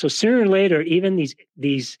down. So sooner or later, even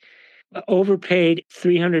these overpaid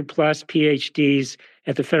 300 plus PhDs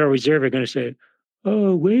at the Federal Reserve are going to say,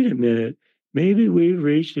 "Oh, wait a minute. Maybe we've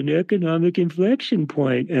reached an economic inflection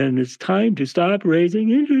point and it's time to stop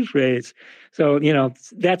raising interest rates." So,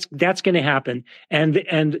 that's going to happen.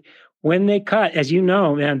 And when they cut, as you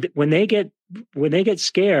know, man, when they get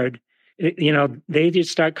scared, they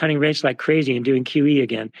just start cutting rates like crazy and doing QE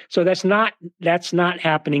again. So that's not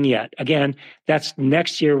happening yet. Again, that's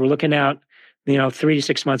next year. We're looking out 3 to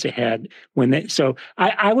 6 months ahead. So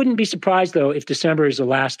I wouldn't be surprised though if December is the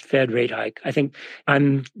last Fed rate hike. I think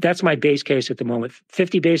that's my base case at the moment.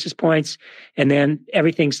 50 basis points, and then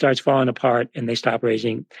everything starts falling apart, and they stop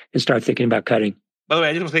raising and start thinking about cutting. By the way,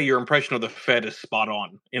 I just want to say your impression of the Fed is spot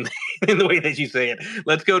on in the way that you say it.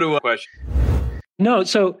 Let's go to a question. No,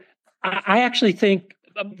 so I actually think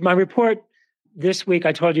my report this week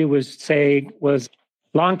I told you was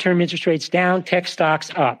long-term interest rates down, tech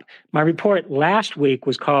stocks up. My report last week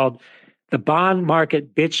was called "The Bond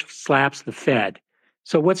Market Bitch Slaps the Fed."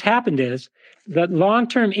 So what's happened is the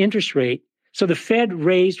long-term interest rate, so the Fed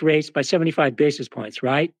raised rates by 75 basis points,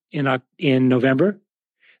 right, in November.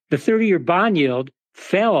 The 30-year bond yield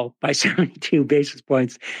fell by 72 basis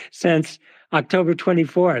points since October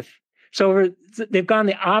 24th. So they've gone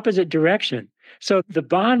the opposite direction. So the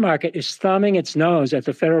bond market is thumbing its nose at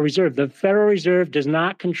the Federal Reserve. The Federal Reserve does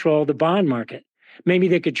not control the bond market. Maybe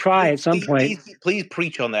they could try at some point. Please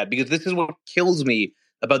preach on that, because this is what kills me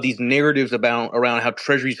about these narratives around how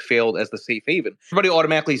treasuries failed as the safe haven. Everybody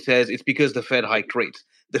automatically says it's because the Fed hiked rates.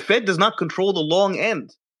 The Fed does not control the long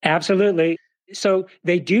end. Absolutely. So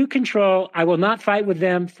they do control. I will not fight with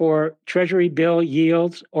them for treasury bill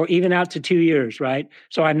yields or even out to 2 years, right?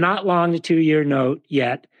 So I'm not long the 2-year note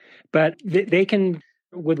yet. But they can,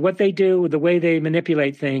 with what they do, with the way they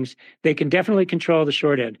manipulate things, they can definitely control the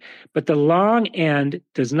short end. But the long end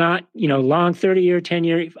does not, long 30-year,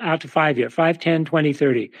 10-year, out to 5-year, 5, 10, 20,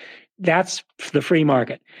 30. That's the free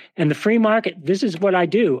market. And the free market, this is what I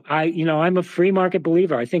do. I'm a free market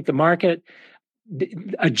believer. I think the market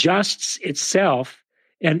adjusts itself.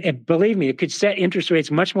 And believe me, it could set interest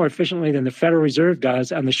rates much more efficiently than the Federal Reserve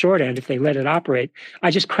does on the short end if they let it operate.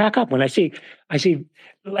 I just crack up when I see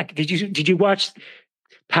like, did you watch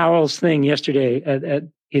Powell's thing yesterday at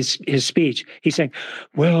his speech? He's saying,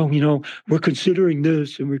 well, we're considering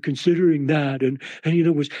this and we're considering that, and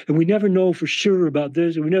we never know for sure about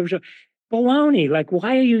this, and we never. Baloney! Like,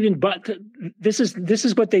 why are you even? But this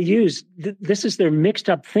is what they use. This is their mixed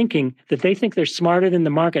up thinking that they think they're smarter than the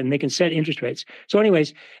market and they can set interest rates. So,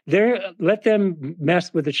 anyways, let them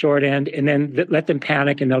mess with the short end and then let them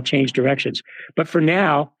panic and they'll change directions. But for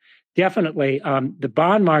now, definitely the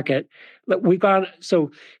bond market. We got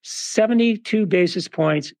 72 basis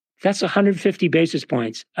points. That's 150 basis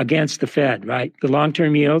points against the Fed, right? The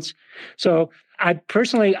long-term yields. So I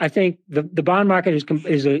think the bond market is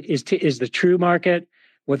the true market.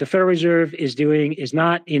 What the Federal Reserve is doing is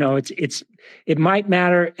not, it might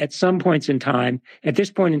matter at some points in time. At this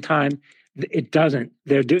point in time, it doesn't.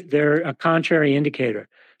 They're a contrary indicator.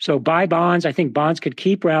 So buy bonds. I think bonds could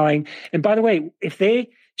keep rallying. And by the way, if they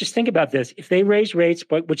just think about this, if they raise rates,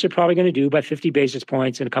 which they're probably going to do by 50 basis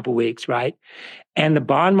points in a couple of weeks, right? And the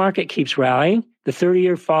bond market keeps rallying, the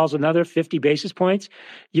 30-year falls another 50 basis points,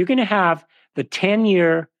 you're going to have the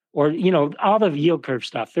 10-year or, all the yield curve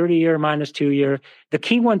stuff, 30-year minus 2-year. The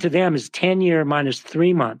key one to them is 10-year minus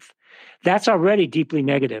 3-month. That's already deeply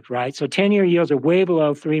negative, right? So 10-year yields are way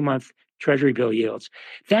below 3-month Treasury bill yields.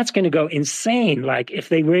 That's going to go insane. Like if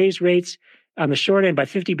they raise rates on the short end by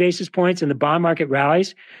 50 basis points and the bond market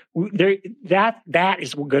rallies, that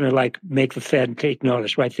is going to make the Fed take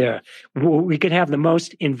notice right there. We could have the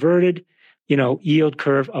most inverted, yield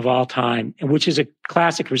curve of all time, which is a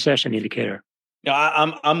classic recession indicator.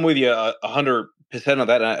 Yeah, I'm with you 100% on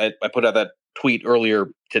that. I put out that tweet earlier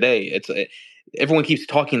today. Everyone keeps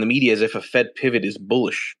talking in the media as if a Fed pivot is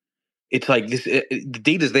bullish. It's like this. The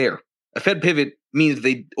data's there. A Fed pivot means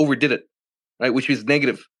they overdid it, right? Which is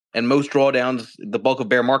negative. And most drawdowns, the bulk of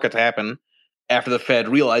bear markets happen after the Fed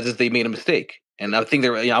realizes they made a mistake. And I think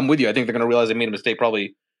I'm with you. I think they're going to realize they made a mistake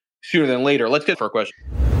probably sooner than later. Let's get for a question.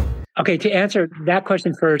 Okay, to answer that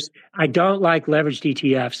question first, I don't like leveraged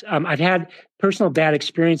ETFs. I've had personal bad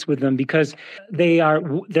experience with them because their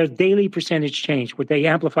daily percentage change, where they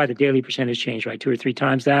amplify the daily percentage change, right, 2 or 3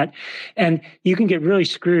 times that. And you can get really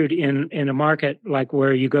screwed in a market like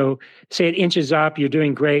where you go, say it inches up, you're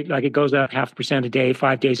doing great, like it goes up 0.5% a day,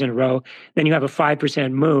 5 days in a row. Then you have a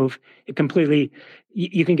 5% move.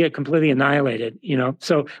 You can get completely annihilated,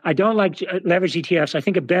 So I don't like leveraged ETFs. I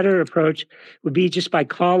think a better approach would be just by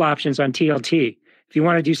call options on TLT. If you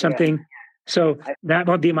want to do something, so that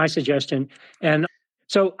would be my suggestion. And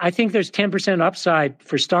so I think there's 10% upside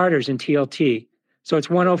for starters in TLT. So it's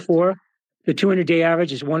 104. The 200-day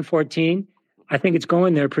average is 114. I think it's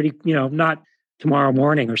going there pretty, not tomorrow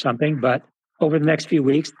morning or something, but over the next few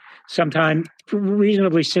weeks, sometime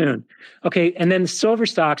reasonably soon. Okay, and then the silver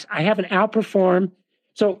stocks, I haven't outperformed.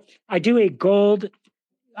 So I do a gold.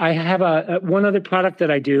 I have one other product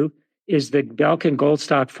that I do is the Belkin gold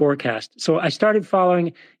stock forecast. So I started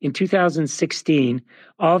following in 2016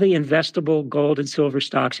 all the investable gold and silver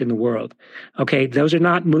stocks in the world. Okay, those are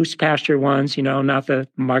not moose pasture ones, not the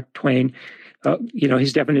Mark Twain.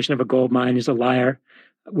 His definition of a gold mine is a liar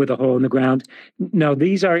with a hole in the ground. No,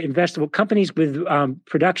 these are investable companies with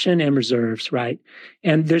production and reserves, right?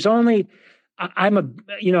 And there's only,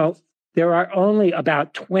 there are only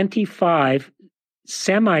about 25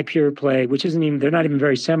 semi-pure play, they're not even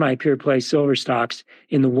very semi-pure play silver stocks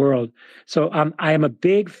in the world. So I am a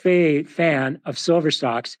big fan of silver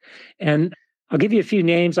stocks. And I'll give you a few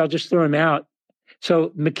names. I'll just throw them out. So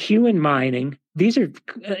McEwen Mining, these are,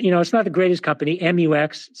 it's not the greatest company.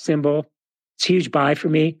 MUX symbol, it's a huge buy for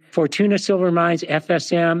me. Fortuna Silver Mines,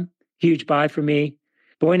 FSM, huge buy for me.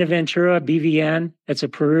 Buenaventura, BVN, that's a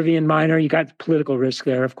Peruvian miner. You got political risk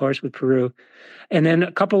there, of course, with Peru. And then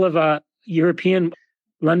a couple of European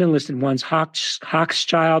London-listed ones,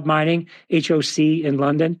 Hochschild Mining, HOC in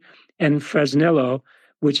London, and Fresnillo,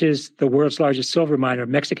 which is the world's largest silver miner,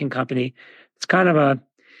 Mexican company. It's kind of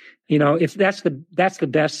if that's the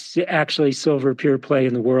best actually silver pure play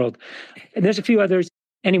in the world. And there's a few others.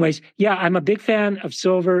 Anyways, yeah, I'm a big fan of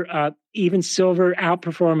silver, even silver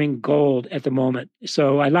outperforming gold at the moment.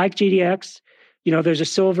 So I like GDX. There's a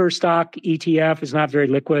silver stock ETF. It's not very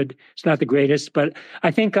liquid. It's not the greatest, but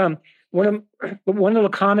I think one little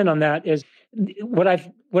comment on that is what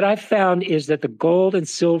I've found is that the gold and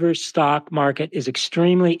silver stock market is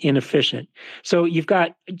extremely inefficient. So you've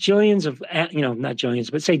got jillions of, not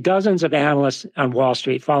jillions, but say dozens of analysts on Wall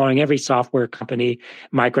Street following every software company,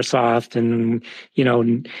 Microsoft and,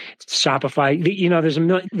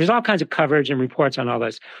 Shopify. There's all kinds of coverage and reports on all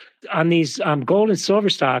this. On these gold and silver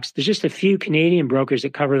stocks, there's just a few Canadian brokers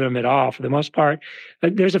that cover them at all. For the most part,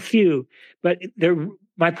 there's a few, but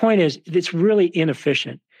my point is it's really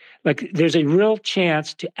inefficient. Like there's a real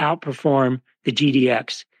chance to outperform the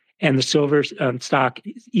GDX and the silver stock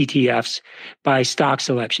ETFs by stock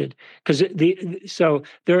selection because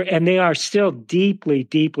they are still deeply,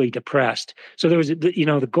 deeply depressed. So there was,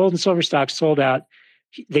 the gold and silver stocks sold out.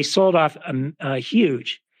 They sold off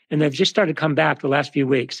huge, and they've just started to come back the last few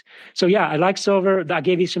weeks. So yeah, I like silver. I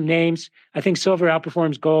gave you some names. I think silver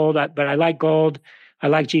outperforms gold, but I like gold. I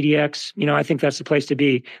like GDX. I think that's the place to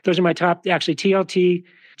be. Those are my top, actually, TLT,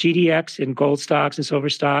 GDX, and gold stocks and silver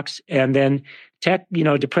stocks, and then tech,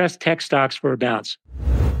 depressed tech stocks for a bounce.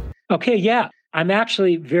 Okay, yeah, I'm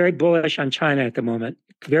actually very bullish on China at the moment.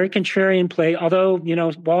 Very contrarian play, although,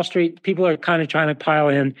 Wall Street, people are kind of trying to pile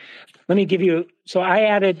in. Let me give you, so I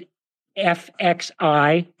added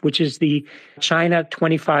FXI, which is the China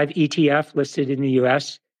 25 ETF listed in the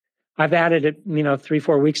US. I've added it,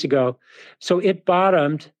 3-4 weeks ago. So it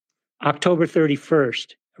bottomed October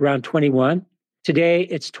 31st, around 21. Today,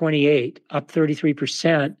 it's 28, up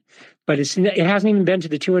 33%, but it hasn't even been to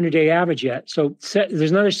the 200-day average yet. So there's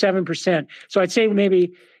another 7%. So I'd say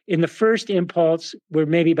maybe in the first impulse, we're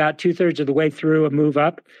maybe about 2/3 of the way through a move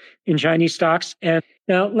up in Chinese stocks. And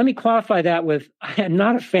now let me qualify that with, I'm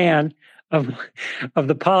not a fan of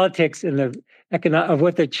the politics and of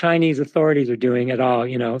what the Chinese authorities are doing at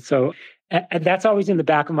all, So that's always in the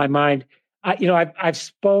back of my mind. I've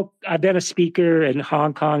been a speaker in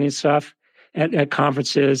Hong Kong and stuff. At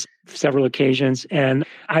conferences, several occasions, and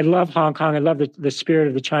I love Hong Kong. I love the spirit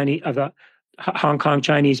of the Hong Kong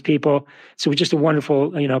Chinese people. So it's just a wonderful,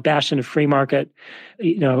 bastion of free market,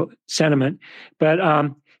 sentiment.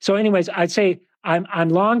 But so, anyways, I'd say I'm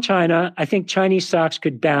long China. I think Chinese stocks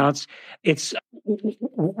could bounce.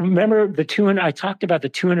 Remember the 200. I talked about the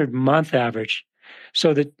 200-month average.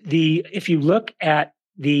 So if you look at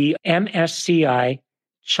the MSCI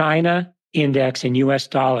China index in U.S.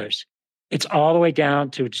 dollars. It's all the way down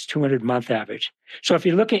to its 200-month average. So if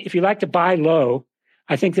you like to buy low,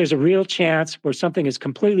 I think there's a real chance where something has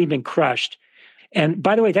completely been crushed. And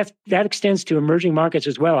by the way, that extends to emerging markets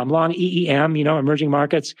as well. I'm long EEM, emerging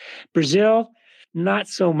markets. Brazil, not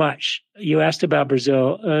so much. You asked about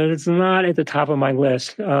Brazil. It's not at the top of my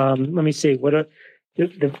list. Let me see.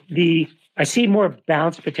 I see more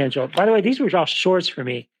bounce potential. By the way, these were all shorts for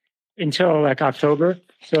me until like October.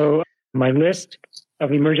 So my list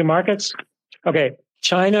of emerging markets. Okay,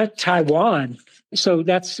 China, Taiwan. So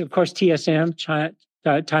that's, of course, TSM, China,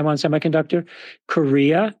 Taiwan Semiconductor.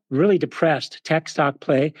 Korea, really depressed, tech stock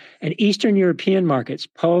play. And Eastern European markets,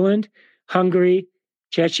 Poland, Hungary,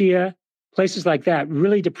 Czechia, places like that,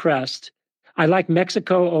 really depressed. I like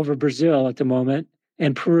Mexico over Brazil at the moment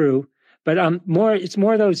and Peru, but it's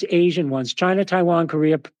more of those Asian ones, China, Taiwan,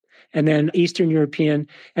 Korea, and then Eastern European.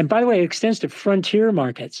 And by the way, it extends to frontier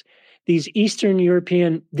markets. These Eastern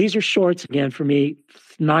European, these are shorts again for me,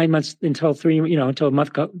 9 months until a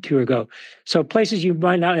month or two ago. So places you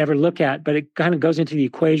might not ever look at, but it kind of goes into the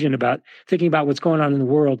equation about thinking about what's going on in the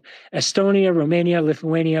world. Estonia, Romania,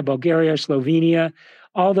 Lithuania, Bulgaria, Slovenia,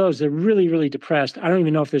 all those are really, really depressed. I don't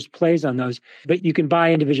even know if there's plays on those, but you can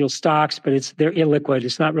buy individual stocks, but they're illiquid.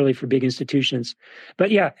 It's not really for big institutions. But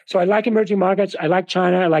yeah, so I like emerging markets. I like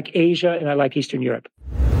China. I like Asia, and I like Eastern Europe.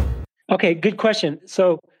 Okay, good question.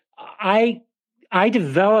 So I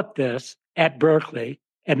developed this at Berkeley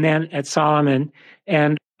and then at Solomon,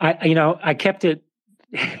 and I kept it.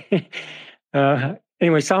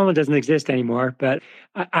 Anyway, Solomon doesn't exist anymore, but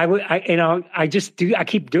I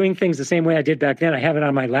keep doing things the same way I did back then. I have it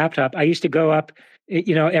on my laptop. I used to go up,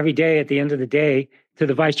 every day at the end of the day to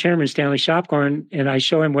the vice chairman, Stanley Shopcorn, and I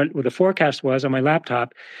show him what the forecast was on my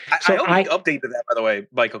laptop. I hope you updated that, by the way,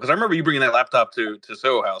 Michael, because I remember you bringing that laptop to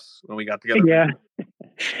Soho House when we got together. Yeah.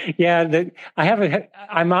 Yeah,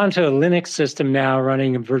 I'm onto a Linux system now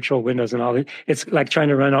running in virtual Windows and all that. It's like trying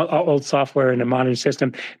to run old software in a modern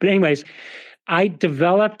system. But anyways, I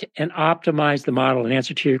developed and optimized the model in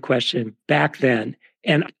answer to your question back then.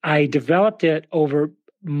 And I developed it over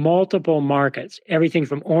multiple markets, everything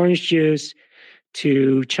from orange juice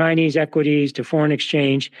to Chinese equities to foreign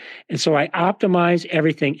exchange. And so I optimize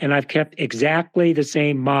everything, and I've kept exactly the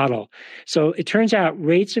same model. So it turns out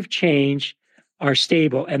rates of change are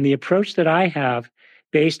stable. And the approach that I have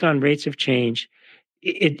based on rates of change,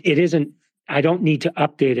 it isn't, I don't need to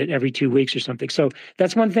update it every 2 weeks or something. So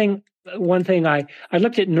that's one thing. One thing I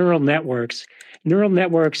looked at neural networks,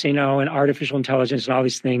 and artificial intelligence and all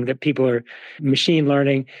these things that people are machine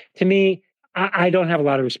learning. To me, I don't have a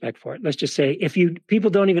lot of respect for it. Let's just say people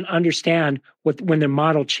don't even understand when their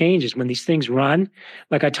model changes, when these things run.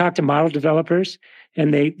 Like I talk to model developers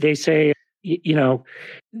and they say,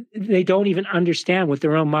 they don't even understand what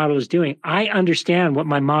their own model is doing. I understand what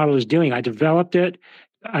my model is doing. I developed it.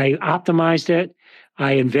 I optimized it.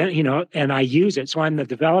 I invent, and I use it. So I'm the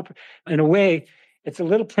developer. In a way, it's a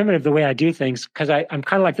little primitive the way I do things because I'm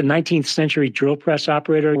kind of like the 19th century drill press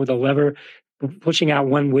operator with a lever pushing out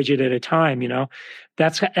one widget at a time.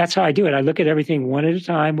 That's how I do it. I look at everything one at a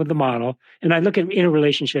time with the model, and I look at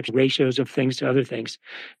interrelationships, ratios of things to other things.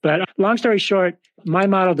 But long story short, my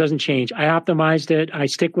model doesn't change. I optimized it, I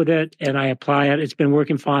stick with it, and I apply it. It's been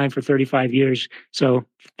working fine for 35 years. So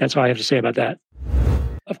that's all I have to say about that.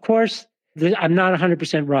 Of course, I'm not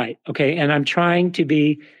 100% right. Okay. And I'm trying to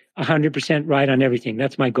be 100% right on everything.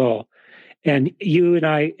 That's my goal. And you and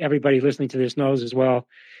I, everybody listening to this knows as well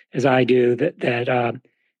as I do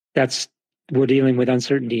that's we're dealing with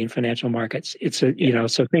uncertainty in financial markets.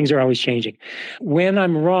 So things are always changing. When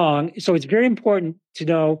I'm wrong, so it's very important to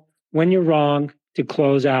know when you're wrong to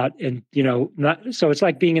close out and, so it's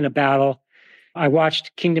like being in a battle. I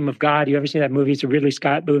watched Kingdom of God. You ever seen that movie? It's a Ridley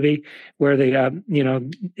Scott movie where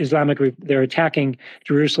they're attacking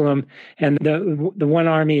Jerusalem, and the one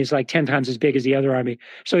army is like 10 times as big as the other army.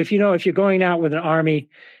 So if you're going out with an army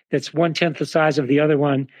that's 1/10 the size of the other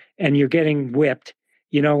one, and you're getting whipped,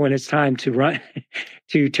 when it's time to run,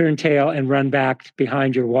 to turn tail and run back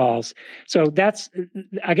behind your walls. So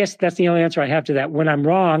I guess that's the only answer I have to that. When I'm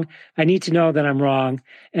wrong, I need to know that I'm wrong.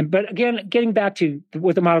 But again, getting back to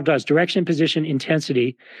what the model does, direction, position,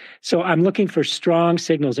 intensity. So I'm looking for strong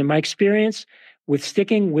signals. In my experience with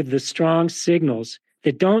sticking with the strong signals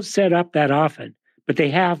that don't set up that often, but they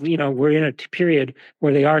have, we're in a period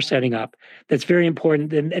where they are setting up. That's very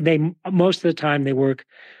important. And they, most of the time they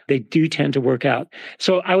do tend to work out.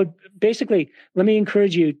 So I would basically, let me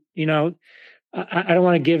encourage you, I don't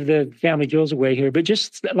want to give the family jewels away here, but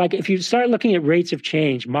just like if you start looking at rates of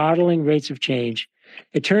change, modeling rates of change,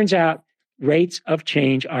 it turns out rates of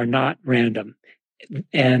change are not random.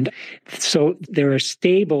 And so they're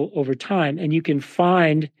stable over time, and you can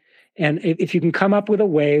find, and if you can come up with a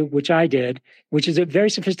way, which I did, which is a very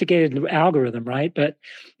sophisticated algorithm, right? But,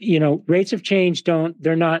 rates of change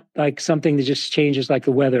they're not like something that just changes like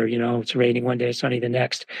the weather, it's raining one day, sunny the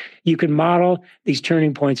next. You can model these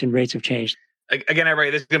turning points in rates of change. Again,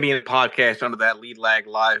 everybody, this is going to be in a podcast under that Lead Lag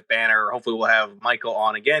Live banner. Hopefully we'll have Michael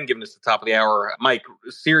on again, giving us the top of the hour. Mike,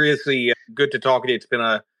 seriously, good to talk to you. It's been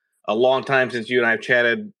a long time since you and I have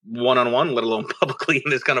chatted one-on-one, let alone publicly in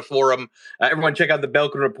this kind of forum. Everyone check out the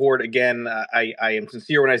Belkin Report. Again, I am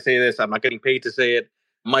sincere when I say this. I'm not getting paid to say it.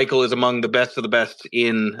 Michael is among the best of the best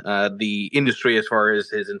in the industry as far as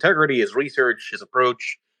his integrity, his research, his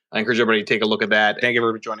approach. I encourage everybody to take a look at that. Thank you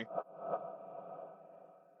for joining.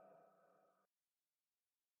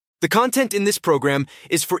 The content in this program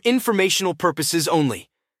is for informational purposes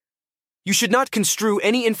only. You should not construe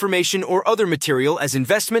any information or other material as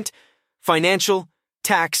investment, financial,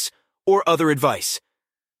 tax, or other advice.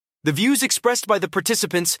 The views expressed by the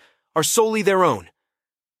participants are solely their own.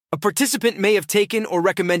 A participant may have taken or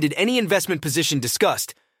recommended any investment position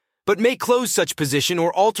discussed, but may close such position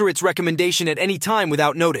or alter its recommendation at any time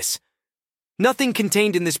without notice. Nothing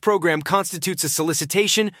contained in this program constitutes a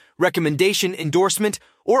solicitation, recommendation, endorsement,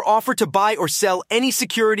 or offer to buy or sell any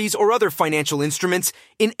securities or other financial instruments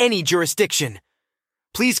in any jurisdiction.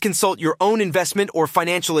 Please consult your own investment or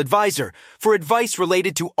financial advisor for advice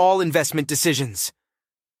related to all investment decisions.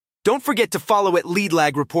 Don't forget to follow at Lead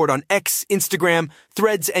Lag Report on X, Instagram,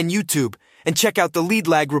 Threads, and YouTube, and check out the Lead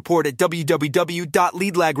Lag Report at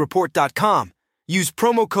www.leadlagreport.com. Use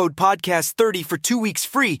promo code podcast30 for 2 weeks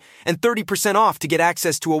free and 30% off to get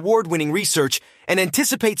access to award-winning research and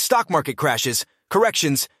anticipate stock market crashes,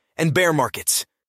 corrections, and bear markets.